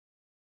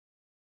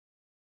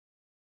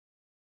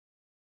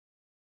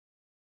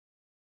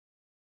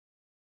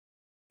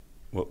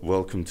Well,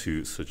 welcome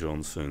to Sir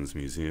John Soane's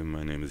Museum.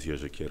 My name is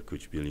Jerzy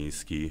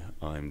Kierkuć-Bieliński.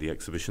 I'm the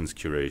exhibitions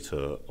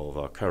curator of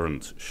our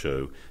current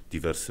show,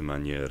 Diverse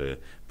Maniere,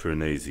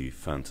 Piranesi,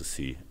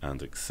 Fantasy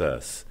and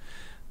Excess.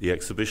 The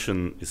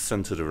exhibition is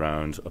centered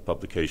around a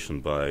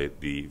publication by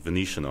the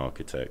Venetian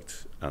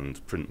architect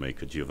and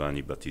printmaker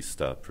Giovanni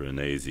Battista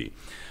Piranesi,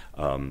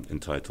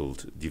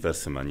 entitled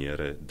Diverse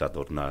Maniere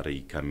d'adornare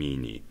I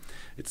camini.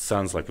 It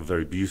sounds like a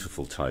very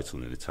beautiful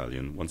title in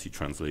Italian. Once you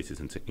translate it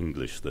into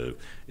English, though,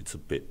 it's a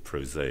bit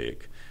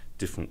prosaic.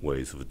 Different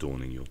ways of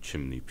adorning your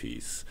chimney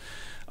piece.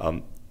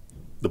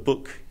 The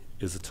book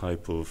is a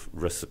type of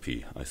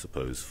recipe, I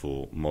suppose,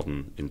 for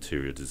modern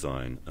interior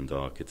design and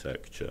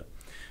architecture.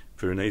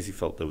 Piranesi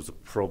felt there was a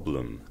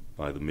problem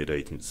by the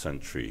mid-18th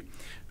century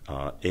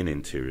in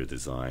interior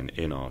design,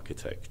 in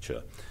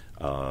architecture.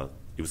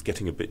 It was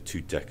getting a bit too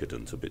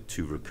decadent, a bit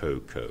too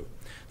rococo.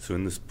 So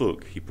in this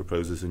book, he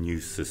proposes a new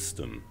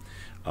system,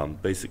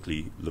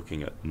 basically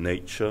looking at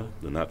nature,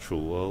 the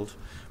natural world,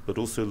 but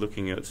also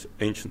looking at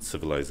ancient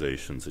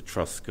civilizations,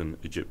 Etruscan,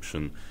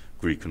 Egyptian,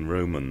 Greek and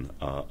Roman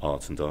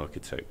art and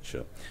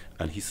architecture.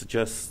 And he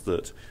suggests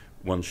that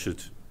one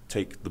should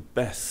take the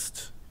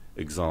best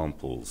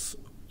examples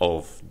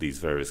of these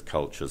various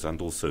cultures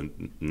and also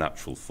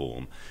natural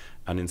form,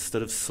 and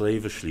instead of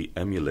slavishly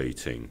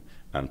emulating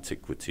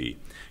antiquity,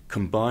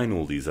 combine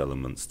all these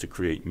elements to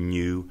create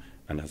new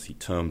and, as he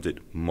termed it,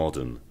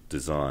 modern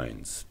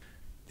designs.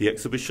 The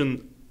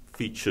exhibition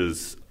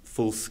features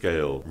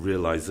full-scale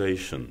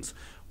realizations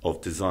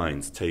of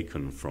designs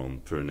taken from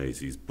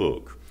Piranesi's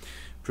book.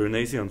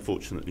 Piranesi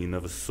unfortunately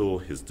never saw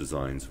his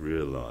designs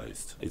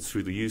realized. It's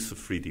through the use of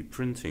 3D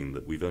printing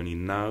that we've only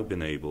now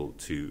been able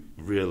to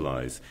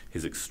realize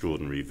his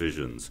extraordinary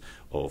visions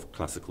of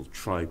classical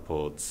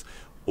tripods,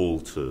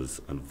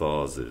 altars and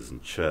vases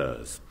and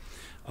chairs.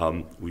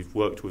 We've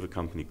worked with a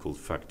company called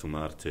Factum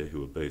Arte,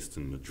 who are based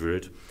in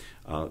Madrid.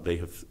 They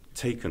have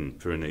taken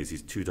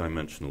Piranesi's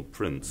two-dimensional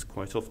prints.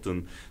 Quite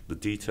often the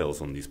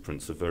details on these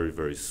prints are very,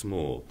 very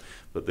small,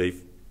 but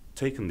they've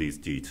taken these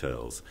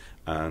details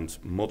and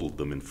modeled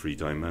them in 3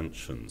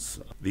 dimensions.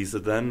 These are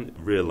then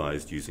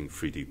realized using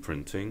 3D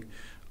printing.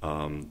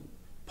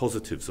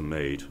 Positives are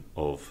made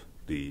of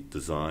the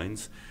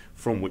designs,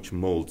 from which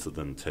molds are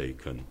then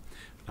taken,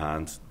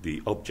 and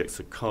the objects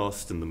are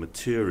cast in the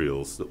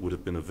materials that would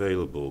have been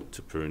available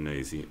to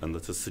Piranesi and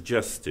that are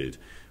suggested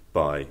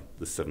by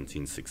the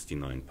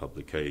 1769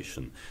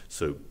 publication.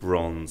 So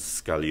bronze,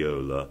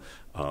 scagliola,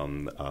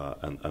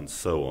 and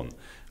so on.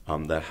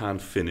 They're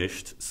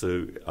hand-finished,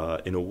 so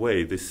in a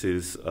way this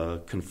is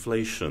a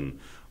conflation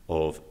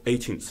of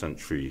 18th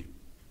century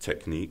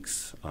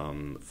techniques,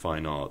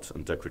 fine art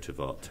and decorative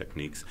art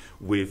techniques,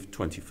 with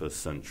 21st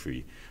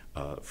century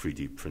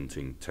 3D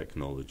printing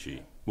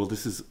technology. Well,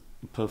 this is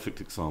a perfect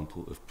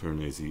example of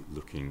Piranesi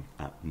looking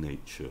at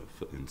nature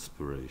for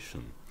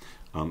inspiration.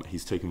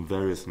 He's taken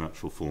various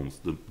natural forms.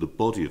 The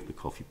body of the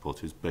coffee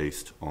pot is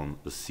based on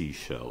a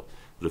seashell,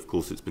 but of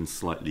course it's been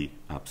slightly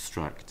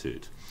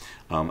abstracted.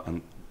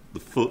 And the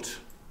foot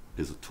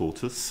is a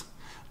tortoise.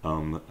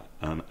 An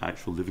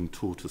actual living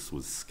tortoise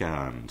was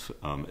scanned.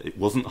 It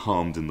wasn't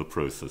harmed in the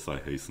process, I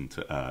hasten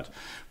to add,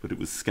 but it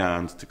was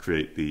scanned to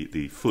create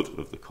the foot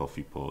of the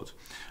coffee pot.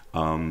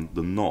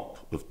 The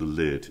knop of the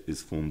lid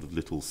is formed of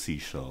little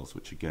seashells,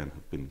 which again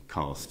have been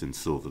cast in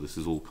silver. This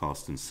is all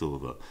cast in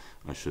silver,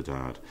 I should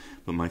add.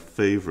 But my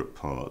favourite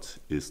part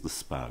is the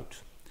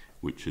spout,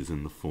 which is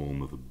in the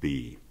form of a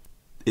bee.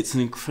 It's an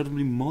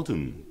incredibly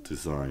modern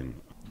design.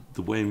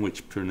 The way in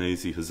which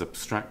Piranesi has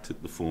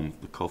abstracted the form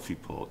of the coffee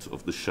pot,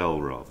 of the shell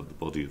rather, the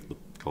body of the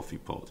coffee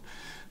pot,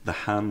 the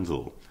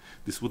handle.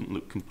 This wouldn't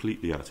look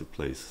completely out of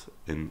place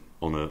on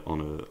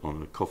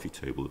a coffee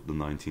table of the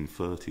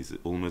 1930s.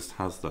 It almost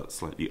has that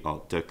slightly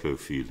Art Deco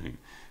feeling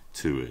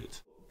to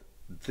it.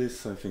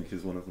 This, I think,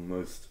 is one of the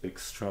most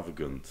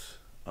extravagant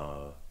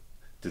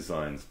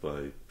designs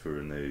by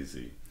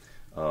Piranesi.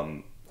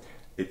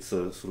 It's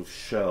a sort of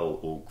shell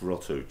or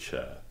grotto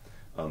chair.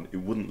 It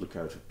wouldn't look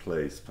out of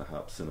place,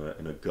 perhaps, in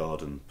a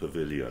garden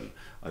pavilion.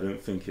 I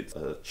don't think it's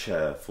a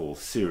chair for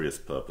serious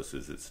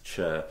purposes. It's a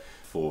chair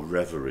for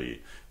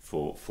reverie,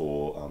 for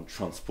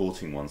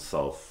transporting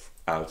oneself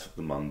out of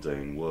the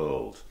mundane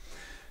world.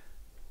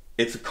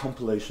 It's a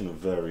compilation of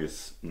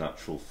various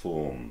natural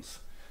forms.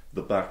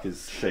 The back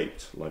is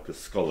shaped like a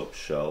scallop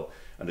shell,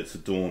 and it's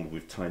adorned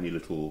with tiny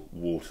little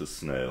water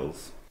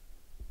snails.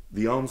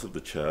 The arms of the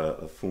chair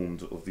are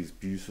formed of these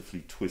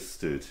beautifully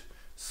twisted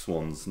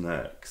swans'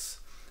 necks.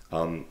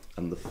 And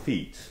the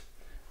feet,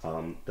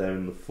 they're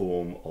in the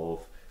form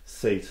of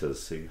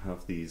satyrs. So you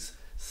have these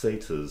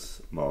satyrs'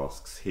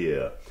 masks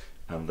here,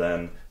 and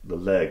then the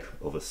leg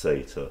of a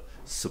satyr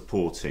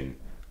supporting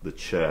the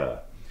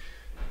chair.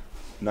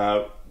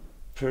 Now,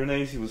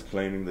 Piranesi was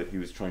claiming that he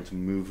was trying to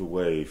move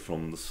away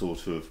from the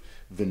sort of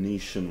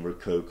Venetian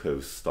Rococo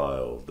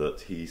style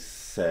that he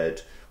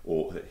said,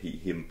 or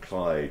he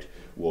implied,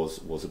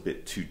 was a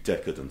bit too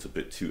decadent, a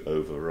bit too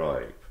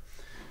overripe.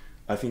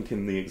 I think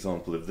in the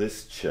example of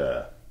this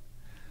chair,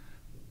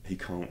 he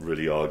can't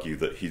really argue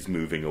that he's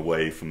moving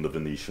away from the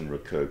Venetian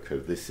Rococo.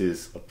 This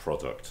is a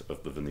product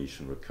of the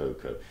Venetian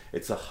Rococo.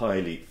 It's a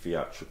highly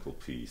theatrical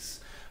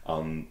piece.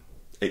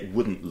 It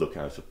wouldn't look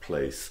out of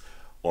place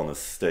on a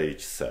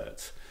stage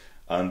set.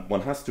 And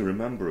one has to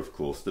remember, of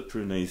course, that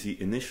Piranesi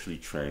initially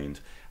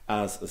trained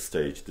as a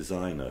stage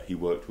designer. He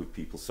worked with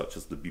people such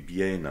as the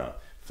Bibbiena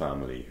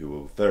family, who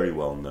were very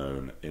well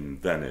known in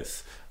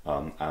Venice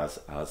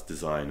as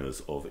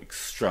designers of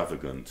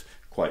extravagant,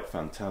 quite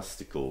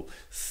fantastical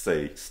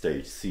stage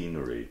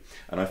scenery.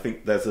 And I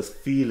think there's a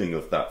feeling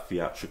of that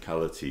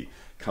theatricality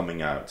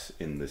coming out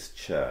in this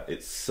chair.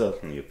 It's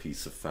certainly a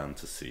piece of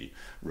fantasy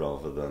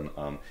rather than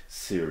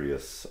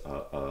serious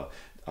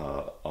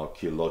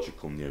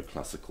archaeological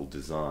neoclassical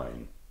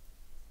design.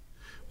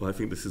 Well, I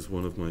think this is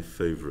one of my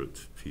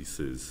favourite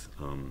pieces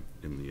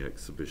in the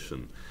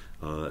exhibition.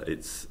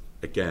 It's,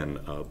 again,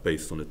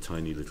 based on a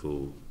tiny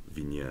little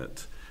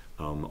vignette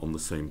on the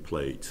same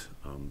plate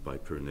by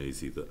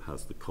Piranesi that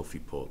has the coffee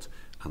pot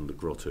and the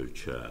grotto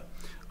chair.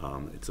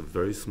 It's a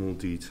very small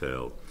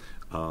detail,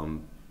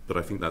 but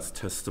I think that's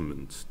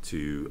testament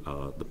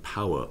to the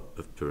power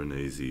of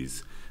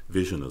Piranesi's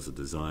vision as a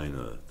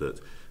designer, that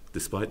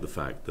despite the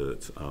fact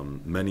that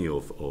many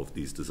of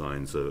these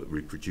designs are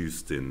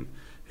reproduced in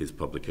his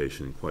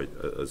publication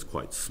as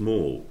quite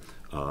small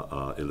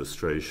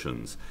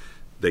illustrations,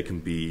 they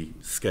can be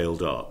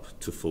scaled up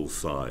to full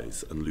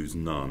size and lose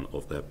none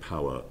of their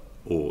power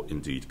or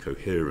indeed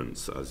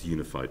coherence as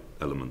unified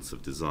elements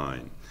of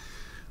design.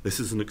 This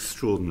is an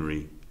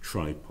extraordinary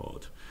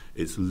tripod.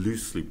 It's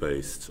loosely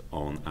based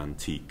on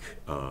antique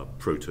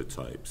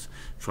prototypes.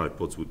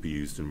 Tripods would be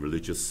used in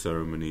religious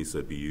ceremonies.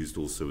 They'd be used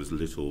also as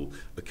little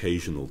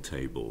occasional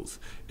tables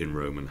in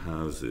Roman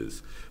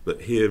houses.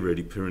 But here,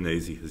 really,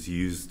 Piranesi has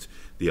used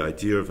the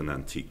idea of an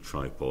antique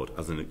tripod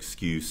as an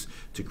excuse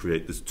to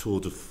create this tour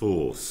de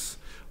force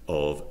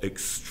of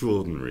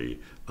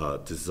extraordinary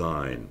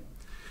design.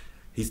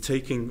 He's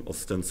taking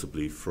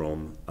ostensibly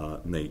from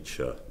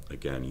nature,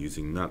 again,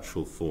 using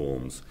natural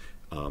forms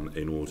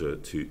in order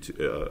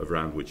to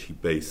around which he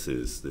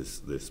bases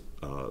this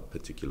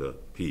particular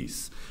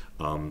piece.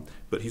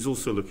 But he's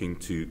also looking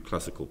to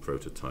classical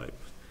prototype.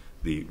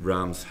 The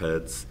ram's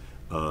heads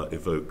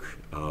evoke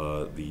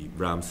the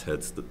ram's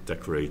heads that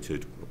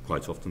decorated,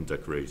 quite often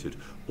decorated,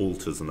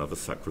 altars and other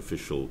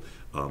sacrificial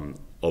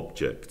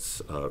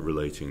objects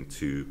relating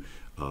to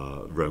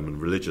Roman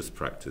religious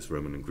practice,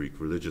 Roman and Greek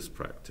religious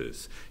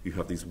practice. You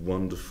have these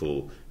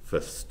wonderful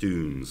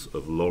festoons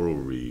of laurel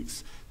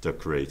wreaths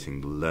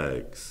decorating the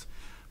legs.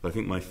 But I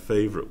think my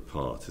favourite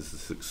part is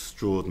this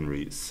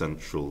extraordinary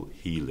central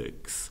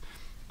helix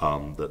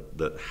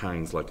that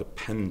hangs like a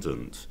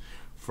pendant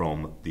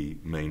from the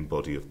main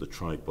body of the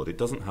tripod. It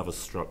doesn't have a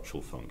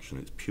structural function,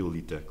 it's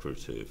purely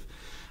decorative.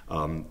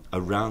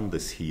 Around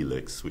this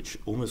helix, which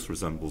almost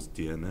resembles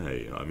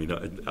DNA. I mean,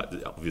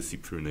 obviously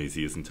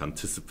Piranesi isn't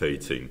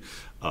anticipating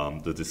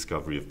the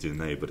discovery of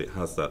DNA, but it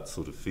has that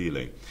sort of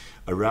feeling.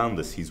 Around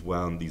this, he's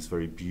wound these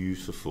very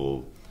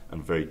beautiful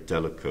and very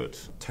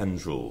delicate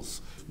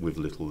tendrils with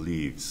little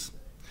leaves.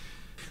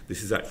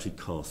 This is actually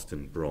cast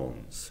in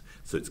bronze.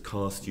 So it's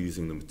cast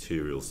using the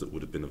materials that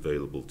would have been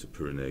available to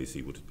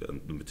Piranesi,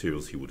 the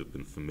materials he would have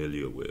been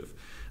familiar with.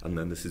 And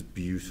then this is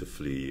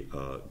beautifully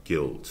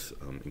gilt,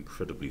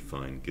 incredibly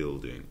fine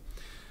gilding.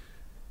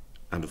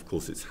 And of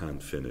course it's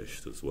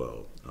hand-finished as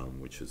well,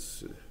 which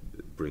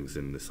brings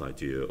in this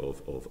idea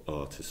of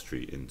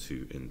artistry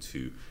into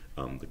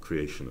the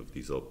creation of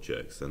these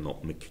objects. They're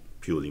not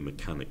purely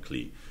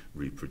mechanically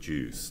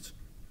reproduced.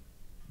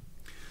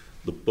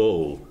 The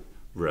bowl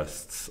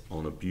rests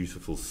on a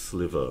beautiful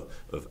sliver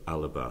of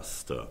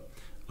alabaster.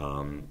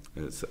 And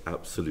it's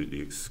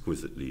absolutely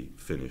exquisitely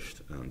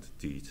finished and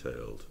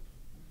detailed.